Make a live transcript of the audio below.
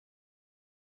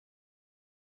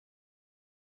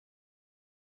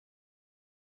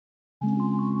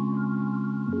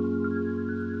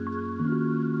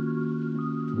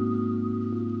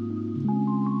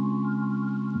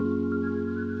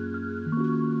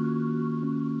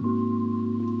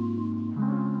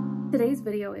Today's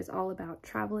video is all about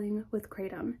traveling with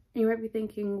Kratom. And you might be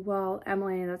thinking, well,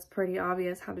 Emily, that's pretty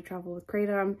obvious how to travel with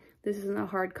Kratom. This isn't a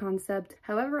hard concept.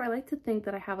 However, I like to think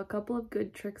that I have a couple of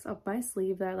good tricks up my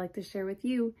sleeve that I'd like to share with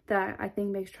you that I think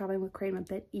makes traveling with Kratom a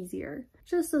bit easier.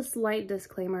 Just a slight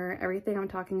disclaimer, everything I'm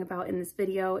talking about in this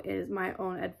video is my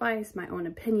own advice, my own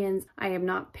opinions. I am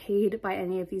not paid by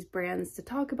any of these brands to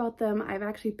talk about them. I've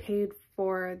actually paid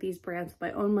for these brands with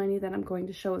my own money that I'm going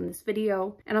to show in this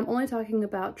video. And I'm only talking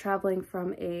about traveling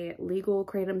from a legal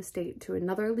Kratom state to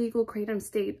another legal Kratom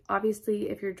state. Obviously,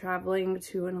 if you're traveling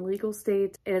to an illegal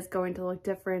state, it is going to look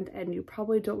different and you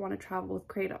probably don't want to travel with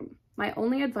Kratom. My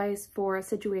only advice for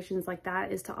situations like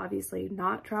that is to obviously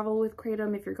not travel with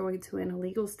Kratom. If you're going to an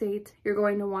illegal state, you're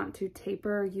going to want to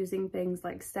taper using things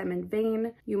like stem and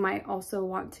vein. You might also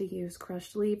want to use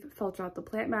crushed leaf, filter out the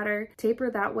plant matter, taper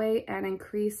that way, and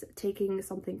increase taking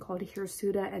something called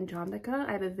Hirsuta and Jamnica.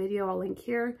 I have a video I'll link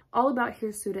here all about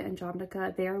Hirsuta and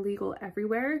Jamnica. They are legal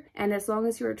everywhere. And as long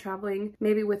as you are traveling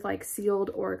maybe with like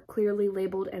sealed or clearly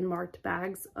labeled and marked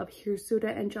bags of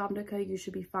Hirsuta and Jamnica, you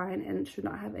should be fine and should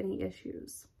not have any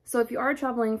issues. So if you are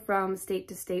traveling from state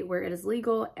to state where it is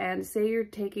legal, and say you're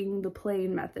taking the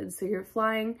plane method, so you're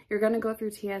flying, you're going to go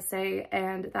through TSA,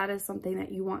 and that is something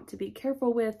that you want to be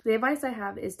careful with. The advice I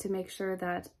have is to make sure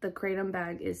that the Kratom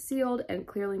bag is sealed and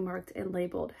clearly marked and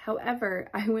labeled. However,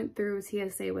 I went through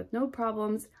TSA with no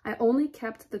problems. I only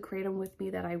kept the Kratom with me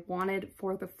that I wanted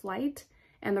for the flight,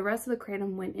 and the rest of the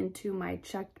Kratom went into my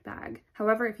checked bag.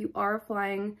 However, if you are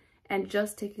flying and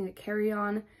just taking a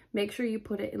carry-on, make sure you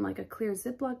put it in like a clear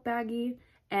Ziploc baggie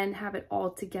and have it all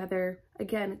together.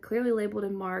 Again, clearly labeled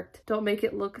and marked. Don't make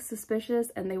it look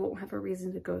suspicious and they won't have a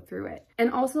reason to go through it.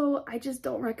 And also, I just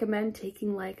don't recommend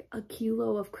taking like a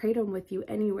kilo of Kratom with you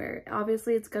anywhere.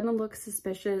 Obviously, it's gonna look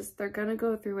suspicious. They're gonna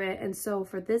go through it. And so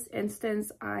for this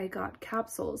instance, I got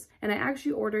capsules. And I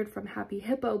actually ordered from Happy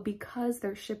Hippo because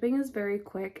their shipping is very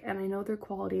quick and I know their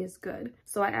quality is good.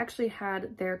 So I actually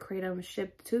had their Kratom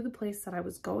shipped to the place that I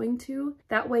was going to.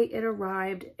 That way it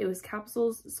arrived. It was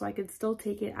capsules, so I could still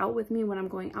take it out with me when I'm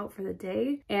going out for the day.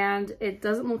 And it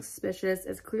doesn't look suspicious.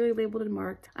 It's clearly labeled and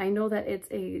marked. I know that it's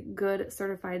a good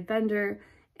certified vendor,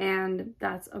 and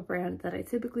that's a brand that I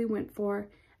typically went for,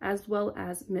 as well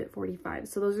as Mint 45.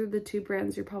 So those are the two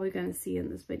brands you're probably going to see in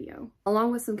this video.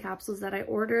 Along with some capsules that I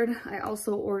ordered, I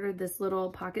also ordered this little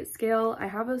pocket scale. I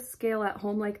have a scale at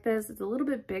home like this. It's a little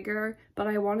bit bigger, but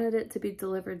I wanted it to be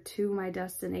delivered to my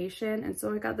destination, and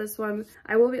so I got this one.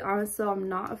 I will be honest though, I'm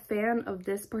not a fan of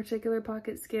this particular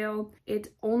pocket scale. It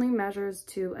only measures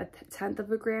to a 1/10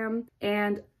 of a gram,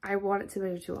 and I want it to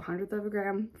measure to 1/100 of a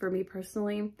gram for me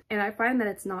personally. And I find that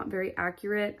it's not very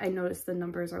accurate. I noticed the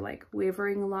numbers are like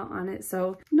wavering a lot on it.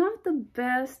 So not the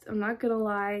best, I'm not gonna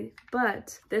lie,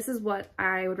 but this is what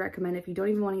I would recommend if you don't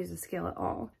even want to use a scale at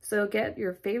all. So get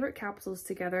your favorite capsules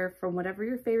together from whatever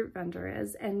your favorite vendor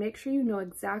is, and make sure you know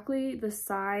exactly the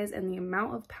size and the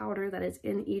amount of powder that is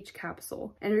in each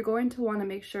capsule. And you're going to want to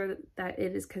make sure that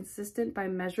it is consistent by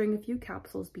measuring a few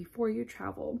capsules before you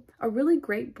travel. A really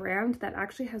great brand that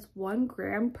actually has 1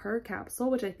 gram per capsule,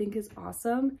 which I think is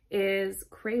awesome, is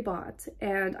Kratom.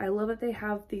 And I love that they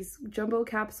have these jumbo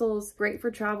capsules, great for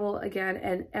travel again,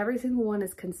 and every single one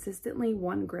is consistently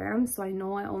 1 gram. So I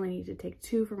know I only need to take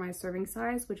 2 for my serving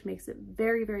size, which makes it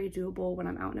very, very doable when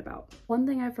I'm out and about. One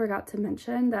thing I forgot to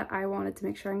mention that I wanted to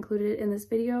make sure I included in this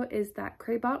video is that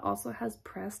Kratom also has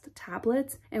pressed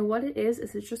tablets. And what it is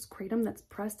it's just Kratom that's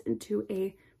pressed into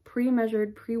a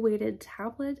pre-measured, pre-weighted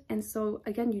tablet. And so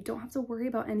again, you don't have to worry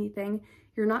about anything.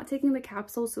 You're not taking the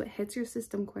capsule, so it hits your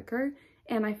system quicker.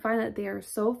 And I find that they are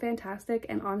so fantastic,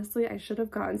 and honestly, I should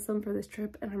have gotten some for this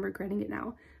trip and I'm regretting it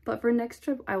now. But for next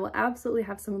trip, I will absolutely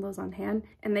have some of those on hand,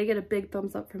 and they get a big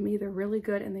thumbs up from me. They're really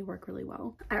good and they work really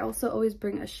well. I also always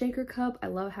bring a shaker cup. I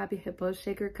love Happy Hippo's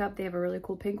shaker cup. They have a really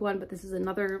cool pink one, but this is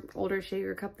another older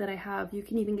shaker cup that I have. You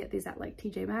can even get these at like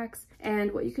TJ Maxx.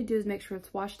 And what you could do is make sure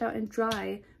it's washed out and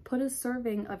dry. Put a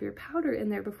serving of your powder in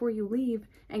there before you leave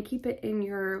and keep it in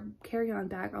your carry-on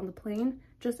bag on the plane.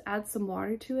 Just add some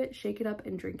water to it, shake it up,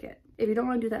 and drink it. If you don't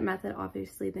want to do that method,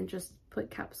 obviously, then just put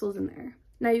capsules in there.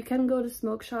 Now you can go to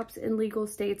smoke shops in legal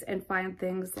states and find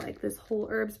things like this Whole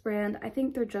Herbs brand. I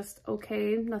think they're just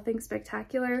okay, nothing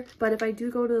spectacular. But if I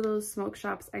do go to those smoke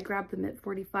shops, I grab the Mint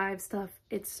 45 stuff.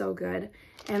 It's so good.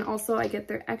 And also I get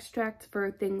their extract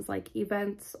for things like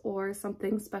events or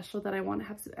something special that I want to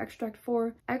have some extract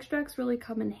for. Extracts really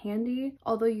come in handy,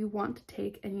 although you want to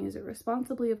take and use it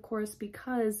responsibly, of course,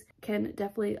 because it can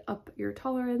definitely up your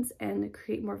tolerance and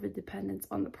create more of a dependence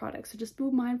on the product. So just be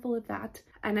mindful of that.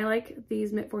 and I like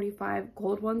these Mint 45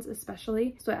 gold ones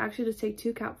especially. So I actually just take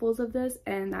 2 capfuls of this,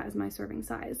 and that is my serving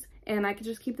size. And I could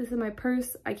just keep this in my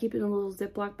purse. I keep it in a little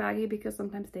Ziploc baggie because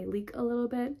sometimes they leak a little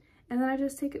bit. And then I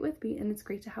just take it with me, and it's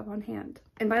great to have on hand.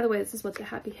 And by the way, this is what the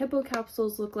Happy Hippo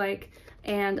capsules look like.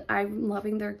 And I'm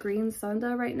loving their green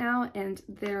Sunda right now and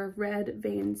their red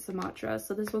vein Sumatra.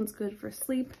 So this one's good for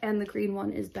sleep, and the green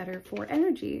one is better for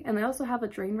energy. And they also have a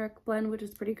Drain Wreck blend, which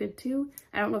is pretty good too.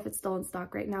 I don't know if it's still in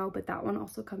stock right now, but that one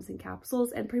also comes in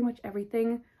capsules, and pretty much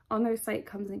everything on their site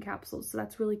comes in capsules, so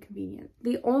that's really convenient.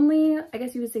 The only, I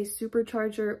guess you would say,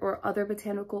 supercharger or other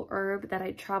botanical herb that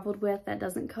I traveled with that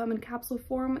doesn't come in capsule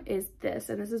form is this,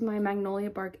 and this is my magnolia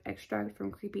bark extract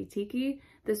from Creepy Tiki.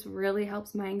 This really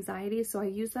helps my anxiety, so I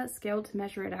use that scale to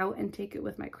measure it out and take it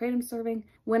with my Kratom serving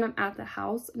when I'm at the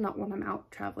house, not when I'm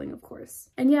out traveling, of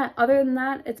course. And yeah, other than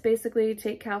that, it's basically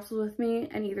take capsules with me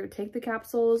and either take the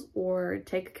capsules or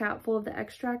take a capful of the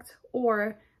extract,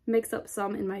 or mix up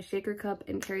some in my shaker cup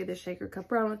and carry the shaker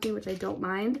cup around with me, which I don't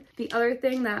mind. The other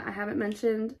thing that I haven't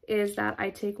mentioned is that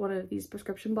I take one of these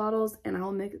prescription bottles and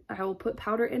I will put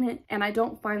powder in it, and I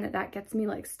don't find that that gets me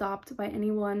like stopped by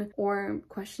anyone or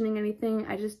questioning anything.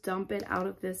 I just dump it out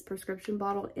of this prescription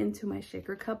bottle into my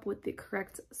shaker cup with the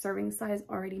correct serving size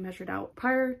already measured out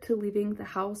prior to leaving the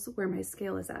house where my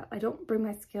scale is at. I don't bring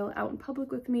my scale out in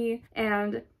public with me,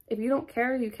 and if you don't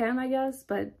care, you can, I guess,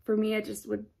 but for me, I just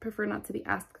would prefer not to be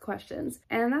asked questions.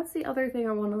 And that's the other thing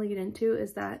I want to lead into,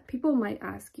 is that people might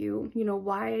ask you, you know,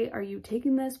 why are you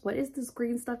taking this? What is this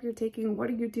green stuff you're taking? What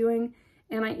are you doing?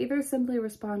 And I either simply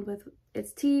respond with,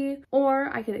 it's tea, or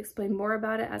I could explain more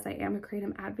about it, as I am a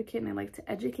Kratom advocate and I like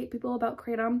to educate people about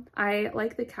Kratom. I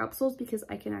like the capsules because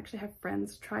I can actually have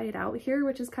friends try it out here,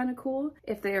 which is kind of cool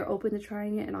if they are open to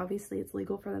trying it, and obviously it's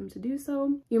legal for them to do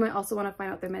so. You might also want to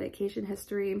find out their medication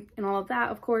history and all of that,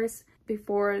 of course,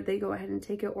 before they go ahead and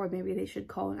take it, or maybe they should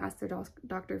call and ask their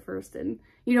doctor first, and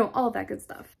you know, all of that good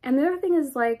stuff. And the other thing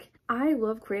is, like, I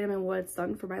love Kratom and what it's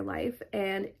done for my life,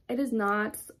 and it is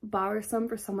not bothersome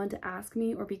for someone to ask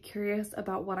me or be curious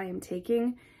about what I am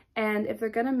taking. And if they're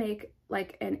gonna make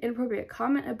like an inappropriate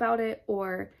comment about it,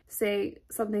 or say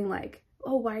something like,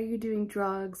 oh, why are you doing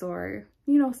drugs, or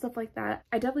you know, stuff like that,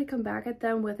 I definitely come back at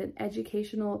them with an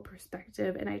educational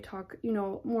perspective, and I talk, you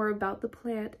know, more about the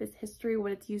plant, its history,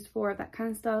 what it's used for, that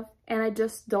kind of stuff, and I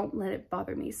just don't let it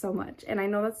bother me so much. And I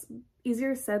know that's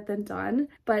easier said than done,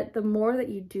 but the more that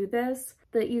you do this,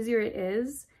 the easier it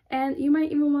is. And you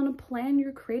might even want to plan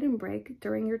your Kratom break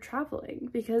during your traveling,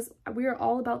 because we are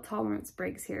all about tolerance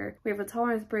breaks here. We have a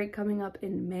tolerance break coming up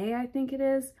in May, I think it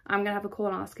is. I'm gonna have a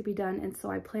colonoscopy done, and so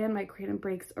I plan my Kratom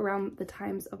breaks around the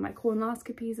times of my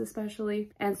colonoscopies especially.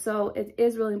 And so it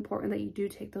is really important that you do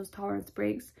take those tolerance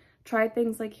breaks. Try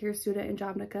things like Hirsuta and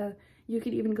Jamaica. You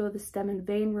could even go the stem and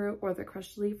vein route or the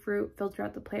crushed leaf route, filter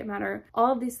out the plant matter.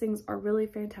 All of these things are really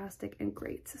fantastic and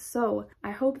great. So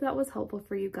I hope that was helpful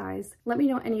for you guys. Let me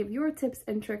know any of your tips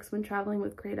and tricks when traveling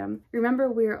with Kratom. Remember,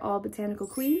 we are all botanical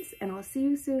queens, and I'll see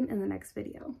you soon in the next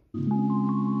video.